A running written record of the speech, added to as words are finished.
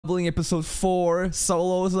Leveling episode 4,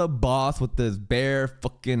 Solo's a boss with his bare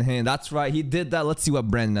fucking hand. That's right, he did that. Let's see what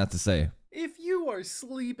Brandon has to say. If you are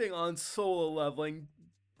sleeping on Solo Leveling,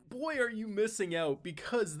 boy are you missing out,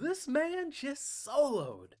 because this man just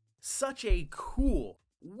soloed such a cool,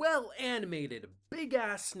 well-animated,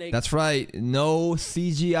 big-ass snake. That's right, no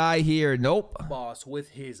CGI here, nope. Boss with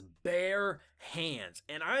his bare hands.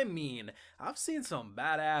 And I mean, I've seen some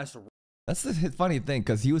badass. That's the funny thing,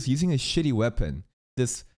 because he was using a shitty weapon.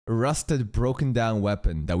 This rusted, broken down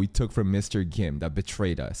weapon that we took from Mr. Kim that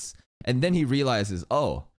betrayed us. And then he realizes,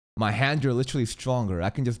 oh, my hands are literally stronger. I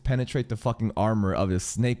can just penetrate the fucking armor of this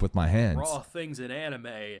snake with my hands. Raw things in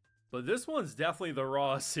anime. But this one's definitely the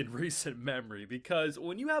rawest in recent memory, because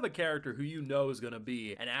when you have a character who you know is going to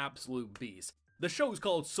be an absolute beast. The show's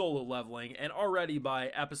called Solo Leveling, and already by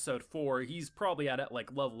episode 4, he's probably at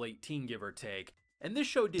like level 18, give or take. And this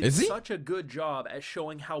show did such a good job at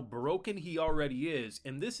showing how broken he already is,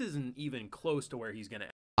 and this isn't even close to where he's gonna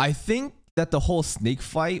end. I think that the whole snake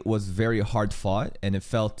fight was very hard fought, and it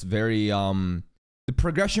felt very, the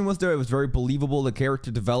progression was there, it was very believable, the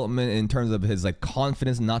character development in terms of his, like,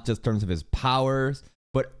 confidence, not just in terms of his powers.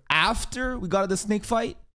 But after we got to the snake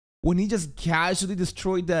fight, when he just casually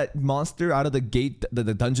destroyed that monster out of the gate,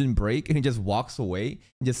 the dungeon break, and he just walks away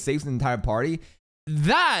and just saves the entire party,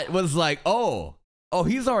 that was like, oh,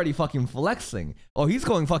 he's already fucking flexing. Oh, he's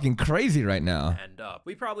going fucking crazy right now. And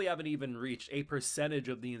we probably haven't even reached a percentage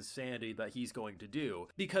of the insanity that he's going to do.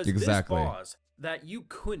 Because exactly. This boss that you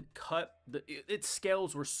couldn't cut, its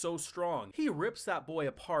scales were so strong. He rips that boy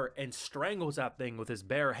apart and strangles that thing with his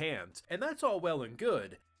bare hands. And that's all well and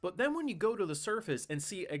good. But then when you go to the surface and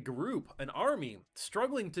see a group, an army,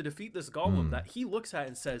 struggling to defeat this golem that he looks at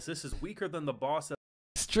and says, this is weaker than the boss that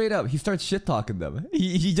straight up, he starts shit talking them.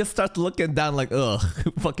 He just starts looking down like, ugh,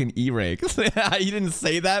 fucking E-ranks. He didn't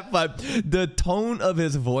say that, but the tone of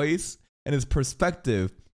his voice and his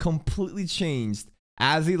perspective completely changed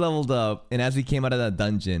as he leveled up and as he came out of that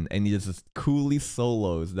dungeon, and he just coolly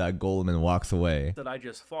solos that golem and walks away. That I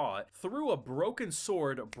just fought, threw a broken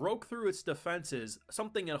sword, broke through its defenses,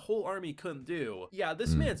 something a whole army couldn't do. Yeah,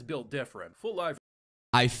 this man's built different. Full life.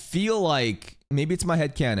 I feel like, maybe it's my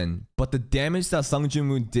headcanon, but the damage that Sung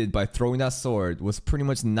Jin-woo did by throwing that sword was pretty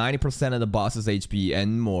much 90% of the boss's HP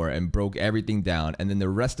and more, and broke everything down, and then the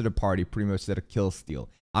rest of the party pretty much did a kill steal.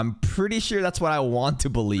 I'm pretty sure that's what I want to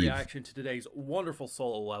believe. Reaction to today's wonderful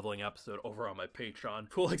Solo Leveling episode over on my Patreon.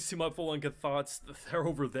 Who likes to see my full-length thoughts? They're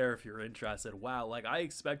over there if you're interested. Wow, like, I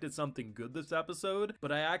expected something good this episode,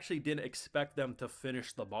 but I actually didn't expect them to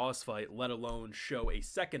finish the boss fight, let alone show a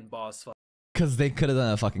second boss fight. Because they could have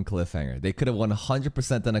done a fucking cliffhanger. They could have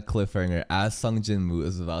 100% done a cliffhanger as Sung Jin-woo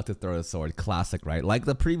is about to throw a sword. Classic, right? Like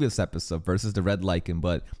the previous episode versus the Red Lichen,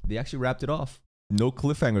 but they actually wrapped it off. No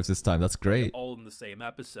cliffhangers this time. That's great. All in the same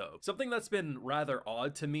episode. Something that's been rather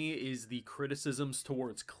odd to me is the criticisms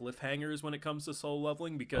towards cliffhangers when it comes to Solo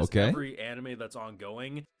Leveling, because every anime that's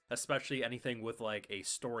ongoing, especially anything with like a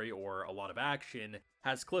story or a lot of action,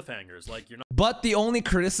 has cliffhangers. Like, you're not. But the only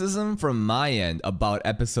criticism from my end about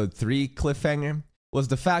episode 3 cliffhanger was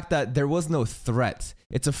the fact that there was no threat.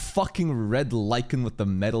 It's a fucking red lichen with the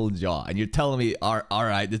metal jaw, and you're telling me, all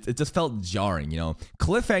right, it just felt jarring, you know?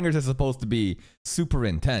 Cliffhangers are supposed to be super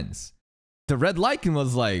intense. The red lichen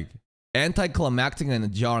was like anticlimactic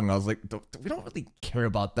and jarring. I was like, we don't really care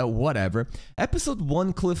about that, whatever. Episode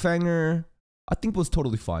 1 cliffhanger, I think was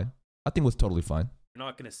totally fine. You're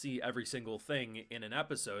not going to see every single thing in an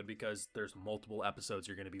episode because there's multiple episodes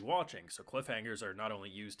you're going to be watching. So cliffhangers are not only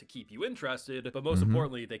used to keep you interested, but most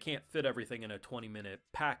importantly, they can't fit everything in a 20-minute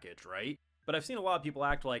package, right? But I've seen a lot of people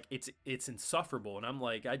act like it's insufferable, and I'm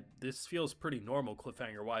like, this feels pretty normal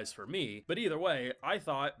cliffhanger-wise for me. But either way, I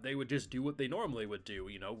thought they would just do what they normally would do,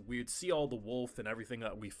 you know? We'd see all the wolf and everything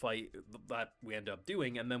that we fight, that we end up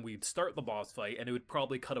doing, and then we'd start the boss fight, and it would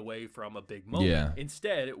probably cut away from a big moment. Yeah.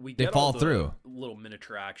 Instead, we get all the little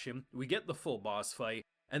miniature action, we get the full boss fight,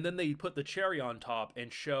 and then they put the cherry on top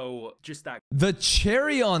and show just that. The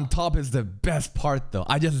cherry on top is the best part, though.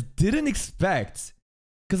 I just didn't expect...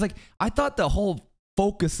 Because, like, I thought the whole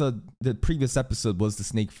focus of the previous episode was the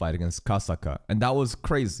snake fight against Kasaka. And that was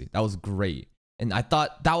crazy. That was great. And I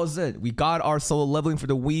thought that was it. We got our Solo Leveling for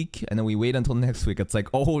the week. And then we wait until next week. It's like,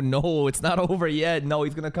 oh, no, it's not over yet. No,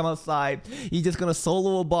 he's going to come outside. He's just going to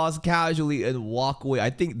solo a boss casually and walk away. I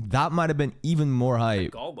think that might have been even more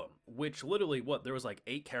hype. Golem, which literally, there was like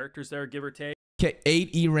 8 characters there, give or take? Okay,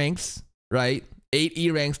 8 E-ranks, right? 8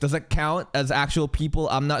 E-ranks. Does that count as actual people?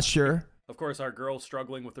 I'm not sure. Of course, our girl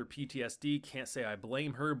struggling with her PTSD, can't say I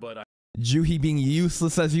blame her, but Juhi being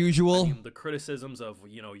useless as usual. I mean, the criticisms of,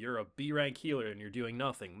 you know, you're a B rank healer and you're doing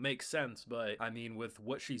nothing makes sense, but I mean, with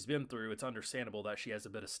what she's been through, it's understandable that she has a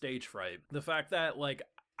bit of stage fright. The fact that, like,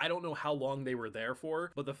 I don't know how long they were there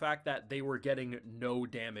for, but the fact that they were getting no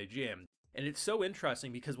damage in. And it's so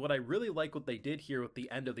interesting because what I really like what they did here with the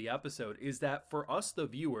end of the episode is that for us, the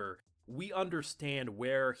viewer, we understand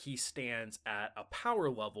where he stands at a power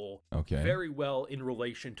level very well in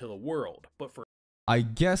relation to the world. But for I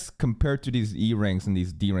guess compared to these E ranks and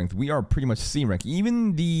these D ranks, we are pretty much C rank.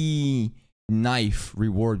 Even the knife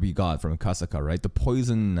reward we got from Kasaka, right? The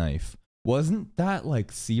poison knife. Wasn't that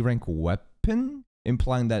like C rank weapon?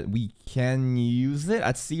 Implying that we can use it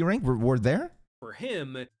at C rank? We're there? For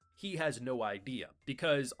him, he has no idea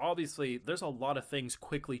because obviously there's a lot of things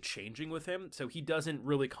quickly changing with him, so he doesn't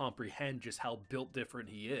really comprehend just how built different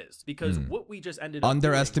he is. Because what we just ended up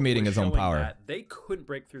underestimating his own power. That they couldn't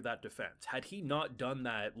break through that defense. Had he not done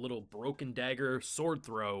that little broken dagger sword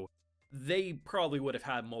throw, they probably would have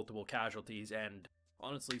had multiple casualties and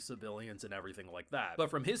honestly civilians and everything like that. But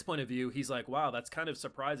from his point of view, he's like, wow, that's kind of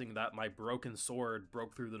surprising that my broken sword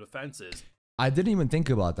broke through the defenses. I didn't even think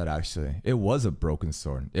about that, actually. It was a broken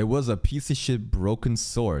sword. It was a piece of shit broken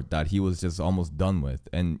sword that he was just almost done with.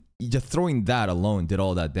 And just throwing that alone did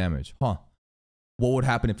all that damage. Huh. What would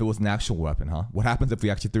happen if it was an actual weapon, huh? What happens if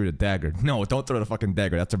we actually threw the dagger? No, don't throw the fucking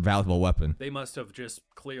dagger. That's a valuable weapon. They must have just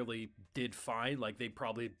clearly did fine. Like, they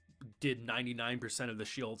probably did 99% of the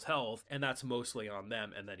shield's health, and that's mostly on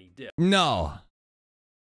them, and then he did. No.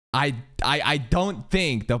 I don't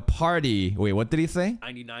think the party... Wait, what did he say?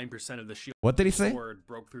 99% of the shield... What did he say? ...sword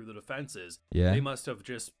broke through the defenses. Yeah. They must have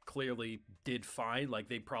just clearly did fine. Like,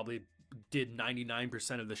 they probably did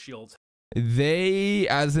 99% of the shield's... They,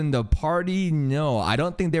 as in the party, no. I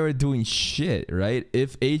don't think they were doing shit, right?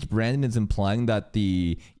 If H. Brandon is implying that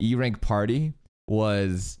the E-rank party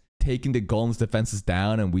was taking the Golem's defenses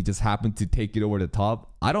down and we just happened to take it over the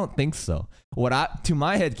top, I don't think so. To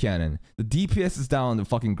my headcanon, the DPS is down on the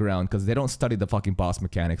fucking ground because they don't study the fucking boss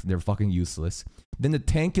mechanics and they're fucking useless. Then the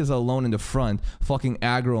tank is alone in the front, fucking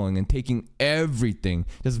aggroing and taking everything,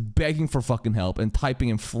 just begging for fucking help and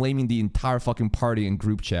typing and flaming the entire fucking party in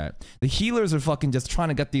group chat. The healers are fucking just trying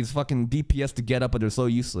to get these fucking DPS to get up, but they're so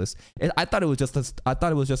useless. I thought it was just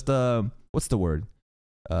what's the word?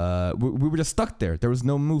 We were just stuck there. There was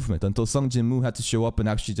no movement until Sung Jin Moo had to show up and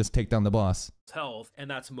actually just take down the boss. Health, and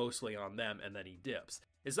that's mostly on them, and then he dips.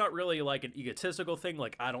 It's not really like an egotistical thing,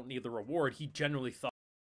 like I don't need the reward. He generally thought.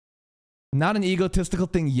 Not an egotistical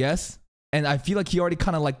thing, yes. And I feel like he already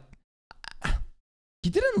kind of like... He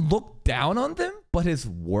didn't look down on them, but his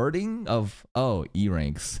wording of, oh,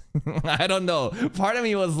 E-ranks. I don't know. Part of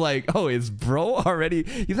me was like, oh, is bro already...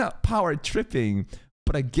 He's not power tripping.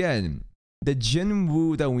 But again... The Jin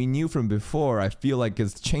Woo that we knew from before, I feel like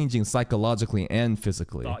is changing psychologically and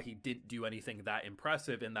physically. Thought he didn't do anything that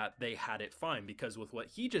impressive and that they had it fine because with what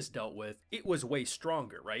he just dealt with, it was way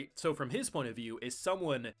stronger, right? So from his point of view, is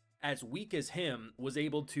someone as weak as him was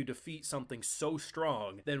able to defeat something so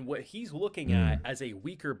strong, then what he's looking at as a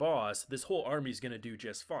weaker boss, this whole army's gonna do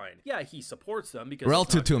just fine. Yeah, he supports them because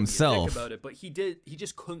relative to himself about it, but he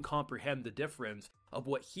just couldn't comprehend the difference of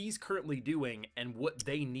what he's currently doing and what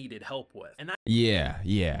they needed help with. And that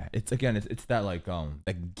yeah. It's again, it's that like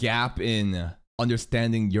a gap in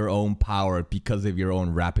understanding your own power because of your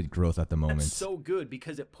own rapid growth at the moment. That's so good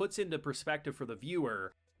because it puts into perspective for the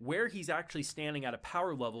viewer where he's actually standing at a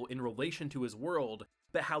power level in relation to his world,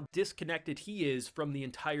 but how disconnected he is from the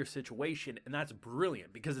entire situation. And that's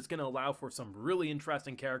brilliant because it's going to allow for some really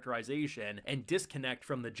interesting characterization and disconnect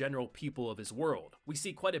from the general people of his world. We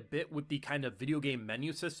see quite a bit with the kind of video game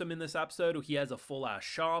menu system in this episode. He has a full-ass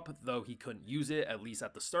shop, though he couldn't use it, at least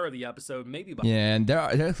at the start of the episode, maybe by... Yeah, and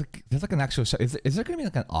there's like an actual shop. Is there going to be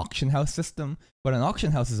like an auction house system? But an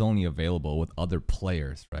auction house is only available with other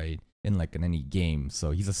players, right? In any game, so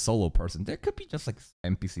he's a solo person. There could be just like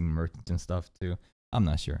NPC merchants and stuff too. I'm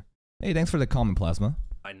not sure. Hey, thanks for the comment, Plasma.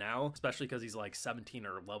 By now, especially because he's like 17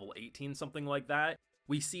 or level 18, something like that,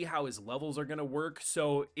 we see how his levels are going to work.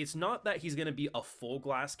 So it's not that he's going to be a full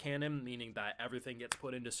glass cannon, meaning that everything gets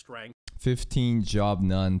put into strength. 15, job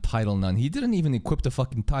none, title none. He didn't even equip the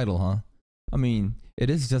fucking title, huh? I mean, it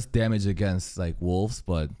is just damage against like wolves,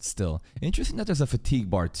 but still. Interesting that there's a fatigue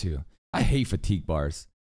bar too. I hate fatigue bars.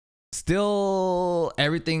 Still,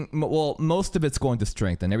 everything, well, most of it's going to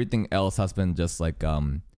strength, and everything else has been just like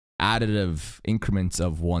additive increments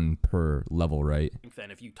of 1 per level, right?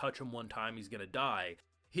 And if you touch him one time, he's gonna die.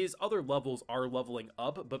 His other levels are leveling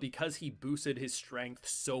up, but because he boosted his strength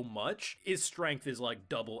so much, his strength is like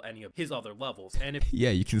double any of his other levels. And if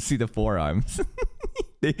yeah, you can see the forearms.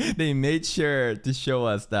 They made sure to show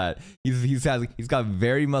us that he's got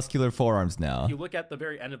very muscular forearms now. If you look at the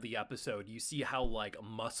very end of the episode, you see how like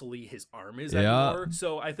muscly his arm is anymore.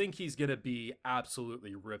 So I think he's gonna be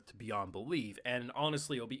absolutely ripped beyond belief. And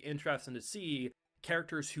honestly, it'll be interesting to see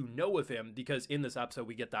characters who know of him, because in this episode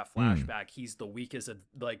we get that flashback. He's the weakest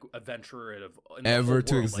like adventurer in ever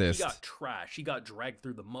to Like, exist. he got trashed, he got dragged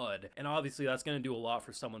through the mud, and obviously that's going to do a lot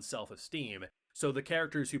for someone's self-esteem. So the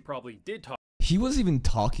characters who probably did talk, he was even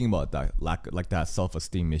talking about that like that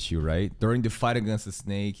self-esteem issue, right? During the fight against the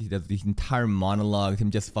snake, he does the entire monologue,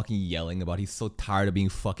 him just fucking yelling about he's so tired of being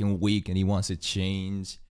fucking weak and he wants to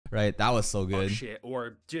change. Right, that was so good. Shit,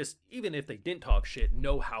 or just even if they didn't talk shit,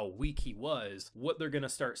 know how weak he was, what they're gonna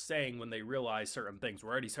start saying when they realize certain things.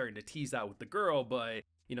 We're already starting to tease that with the girl, but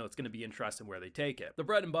you know, it's gonna be interesting where they take it. The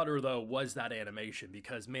bread and butter though was that animation,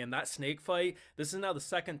 because man, that snake fight, this is now the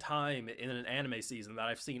second time in an anime season that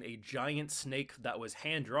I've seen a giant snake that was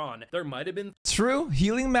hand-drawn. There might have been true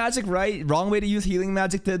healing magic, right? Wrong way to use healing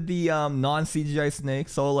magic. Did the non-CGI snake.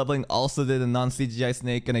 Solo Leveling also did a non-CGI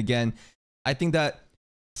snake, and again, I think that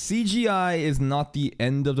CGI is not the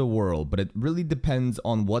end of the world, but it really depends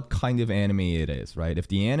on what kind of anime it is, right? If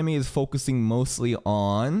the anime is focusing mostly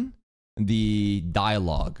on the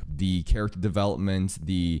dialogue, the character development,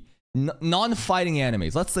 the non-fighting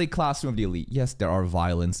animes, let's say Classroom of the Elite. Yes, there are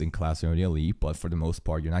violence in Classroom of the Elite, but for the most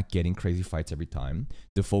part, you're not getting crazy fights every time.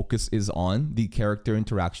 The focus is on the character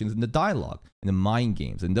interactions and the dialogue and the mind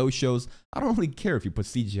games. And those shows, I don't really care if you put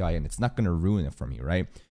CGI in. It's not going to ruin it for me, right?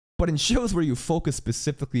 But in shows where you focus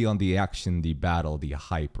specifically on the action, the battle, the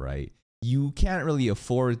hype, right? You can't really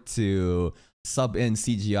afford to sub in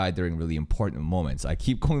CGI during really important moments. I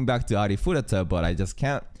keep going back to Arifureta, but I just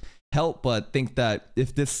can't help but think that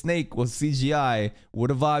if this snake was CGI,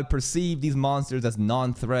 would have I perceived these monsters as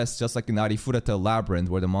non-threats, just like in Arifureta Labyrinth,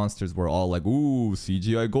 where the monsters were all like, ooh,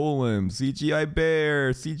 CGI golem, CGI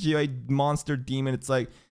bear, CGI monster demon. It's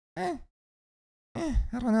like, I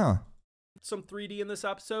don't know. Some 3D in this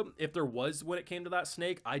episode. If there was when it came to that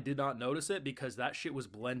snake, I did not notice it because that shit was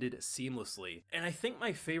blended seamlessly. And I think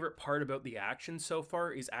my favorite part about the action so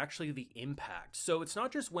far is actually the impact. So it's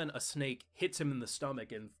not just when a snake hits him in the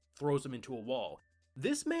stomach and throws him into a wall.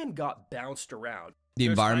 This man got bounced around. The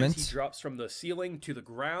environment. He drops from the ceiling to the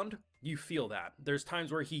ground. You feel that. There's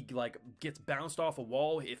times where he like gets bounced off a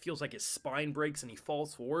wall. It feels like his spine breaks and he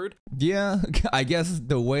falls forward. Yeah, I guess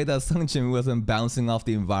the way that Sung Jin wasn't bouncing off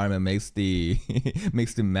the environment makes the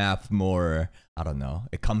makes the map more, I don't know,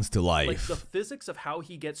 it comes to life. Like the physics of how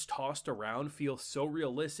he gets tossed around feels so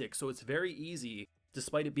realistic. So it's very easy,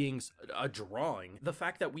 despite it being a drawing, the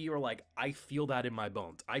fact that we are like, I feel that in my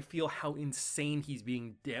bones. I feel how insane he's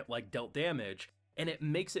being dealt damage. And it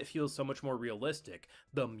makes it feel so much more realistic.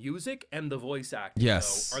 The music and the voice acting,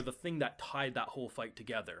 though, are the thing that tied that whole fight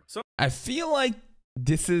together. So I feel like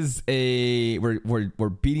this is we're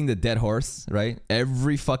beating the dead horse, right?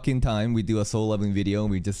 Every fucking time we do a Solo Leveling video,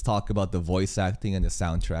 we just talk about the voice acting and the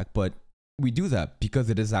soundtrack, but we do that because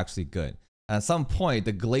it is actually good. And at some point,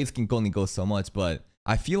 the glaze can only go so much, but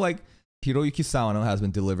I feel like Hiroyuki Sawano has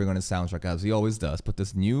been delivering on his soundtrack as he always does, but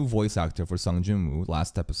this new voice actor for Sung Jin-woo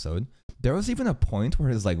last episode, there was even a point where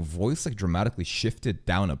his like voice like dramatically shifted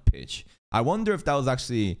down a pitch. I wonder if that was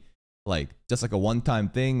actually like just like a one-time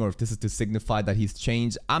thing or if this is to signify that he's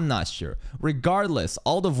changed. I'm not sure. Regardless,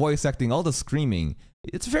 all the voice acting, all the screaming,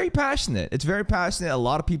 it's very passionate. It's very passionate. A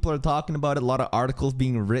lot of people are talking about it. A lot of articles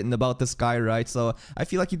being written about this guy, right? So I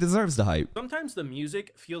feel like he deserves the hype. Sometimes the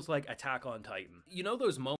music feels like Attack on Titan. You know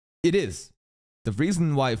those moments? It is. The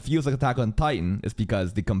reason why it feels like Attack on Titan is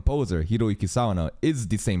because the composer, Hiroyuki Sawano, is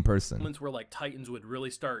the same person. Moments where like Titans would really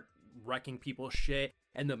start wrecking people's shit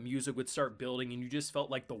and the music would start building and you just felt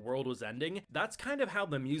like the world was ending. That's kind of how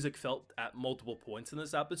the music felt at multiple points in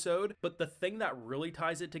this episode. But the thing that really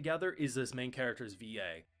ties it together is this main character's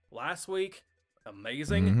VA. Last week,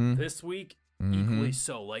 amazing. This week, equally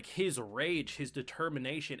so. Like his rage, his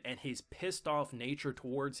determination, and his pissed off nature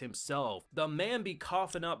towards himself. The man be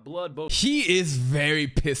coughing up blood both. He is very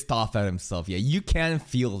pissed off at himself. Yeah, you can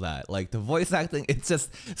feel that. Like the voice acting, it's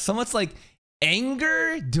just so much like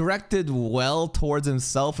anger directed well towards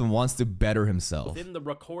himself and wants to better himself. Within the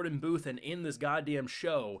recording booth and in this goddamn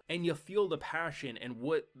show, and you feel the passion and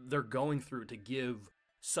what they're going through to give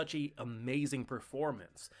such a amazing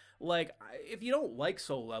performance. Like, if you don't like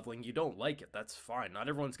Solo Leveling, you don't like it. That's fine. Not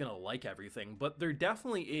everyone's gonna like everything, but there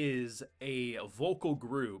definitely is a vocal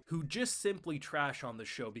group who just simply trash on the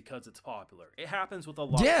show because it's popular. It happens with a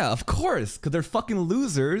lot. Yeah, of course, because they're fucking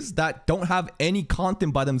losers that don't have any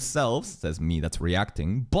content by themselves. Says me, that's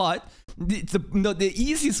reacting. But the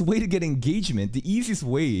easiest way to get engagement, the easiest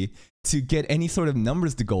way to get any sort of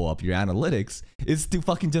numbers to go up, your analytics, is to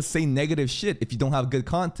fucking just say negative shit if you don't have good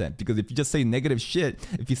content. Because if you just say negative shit,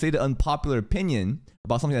 if you say the unpopular opinion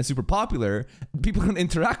about something that's super popular, people are going to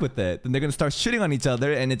interact with it. Then they're going to start shitting on each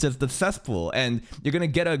other, and it's just the cesspool. And you're going to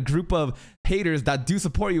get a group of haters that do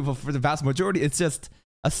support you, but for the vast majority, it's just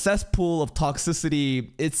a cesspool of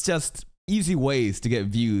toxicity. It's just easy ways to get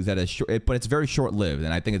views at a short, but it's very short-lived,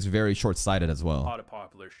 and I think it's very short-sighted as well. A lot of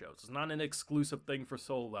popular shows. It's not an exclusive thing for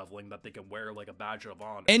Solo Leveling that they can wear like a badge of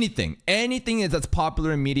honor. Anything that's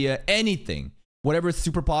popular in media, anything, whatever is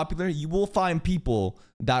super popular, you will find people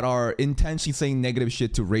that are intentionally saying negative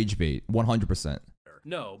shit to rage bait. 100%.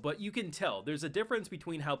 No, but you can tell there's a difference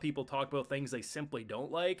between how people talk about things they simply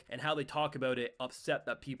don't like and how they talk about it upset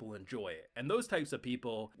that people enjoy it. And those types of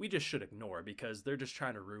people, we just should ignore because they're just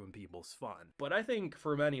trying to ruin people's fun. But I think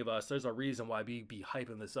for many of us, there's a reason why we be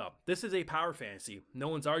hyping this up. This is a power fantasy. No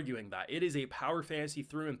one's arguing that. It is a power fantasy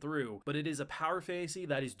through and through, but it is a power fantasy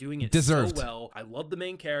that is doing it Deserved. so well. I love the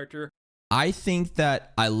main character. I think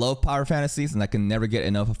that I love power fantasies and I can never get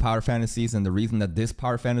enough of power fantasies. And the reason that this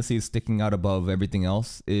power fantasy is sticking out above everything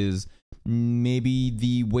else is maybe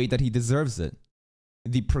the way that he deserves it.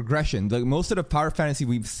 The progression. Most of the power fantasy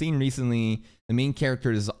we've seen recently, the main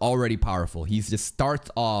character is already powerful. He just starts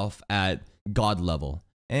off at God level.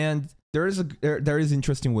 And there is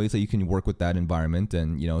interesting ways that you can work with that environment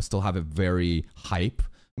and, you know, still have it very hype.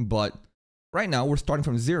 But right now, we're starting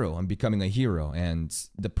from zero and becoming a hero, and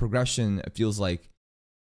the progression, it feels like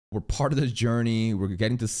we're part of the journey. We're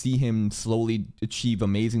getting to see him slowly achieve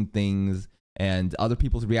amazing things, and other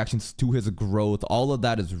people's reactions to his growth. All of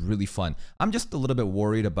that is really fun. I'm just a little bit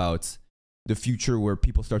worried about the future where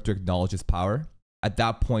people start to acknowledge his power. At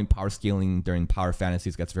that point, power scaling during power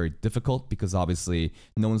fantasies gets very difficult because obviously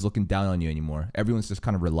no one's looking down on you anymore. Everyone's just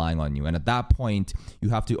kind of relying on you. And at that point, you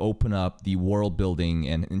have to open up the world building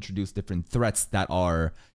and introduce different threats that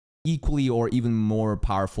are equally or even more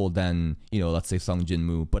powerful than, you know, let's say Sung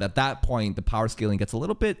Jin-Moo. But at that point, the power scaling gets a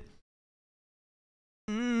little bit,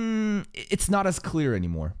 it's not as clear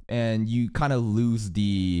anymore. And you kind of lose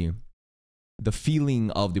the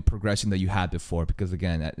feeling of the progression that you had before, because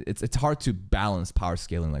again, it's hard to balance power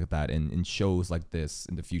scaling like that in shows like this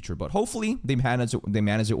in the future, but hopefully they manage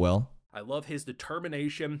it well. I love his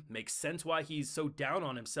determination. Makes sense why he's so down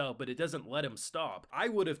on himself, but it doesn't let him stop. I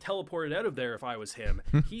would have teleported out of there if I was him.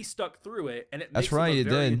 He stuck through it, and it makes him a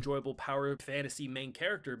very enjoyable power fantasy main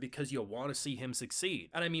character because you want to see him succeed.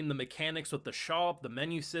 And I mean, the mechanics with the shop, the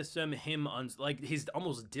menu system, like his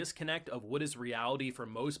almost disconnect of what is reality for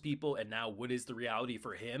most people and now what is the reality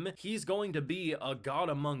for him. He's going to be a god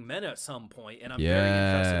among men at some point, and I'm very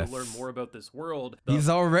interested to learn more about this world. He's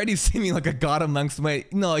already seeming like a god amongst men.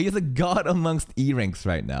 No, he's a god amongst E-ranks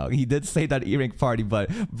right now. He did say that E-rank party, but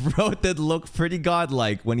bro did look pretty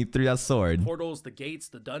godlike when he threw that sword. Portals, the gates,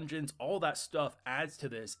 the dungeons, all that stuff adds to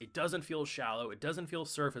this. It doesn't feel shallow. It doesn't feel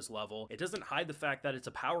surface level. It doesn't hide the fact that it's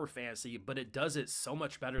a power fantasy, but it does it so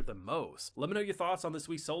much better than most. Let me know your thoughts on this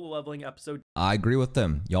week's Solo Leveling episode. I agree with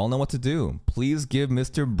them. Y'all know what to do. Please give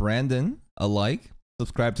Mr. Brandon a like.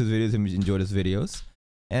 Subscribe to his videos if you enjoyed his videos.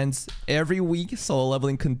 And every week, Solo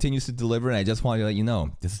Leveling continues to deliver, and I just want to let you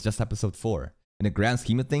know, this is just episode 4. In the grand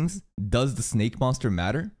scheme of things, does the snake monster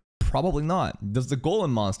matter? Probably not. Does the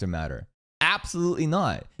golem monster matter? Absolutely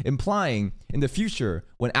not. Implying, in the future,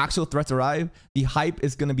 when actual threats arrive, the hype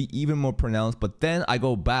is going to be even more pronounced, but then I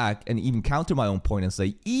go back and even counter my own point and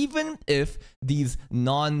say, even if these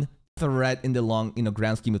threat in the long,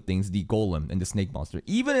 grand scheme of things, the golem and the snake monster,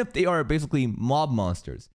 even if they are basically mob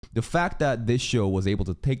monsters, the fact that this show was able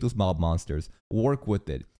to take those mob monsters, work with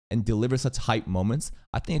it, and deliver such hype moments,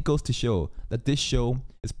 I think it goes to show that this show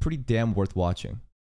is pretty damn worth watching.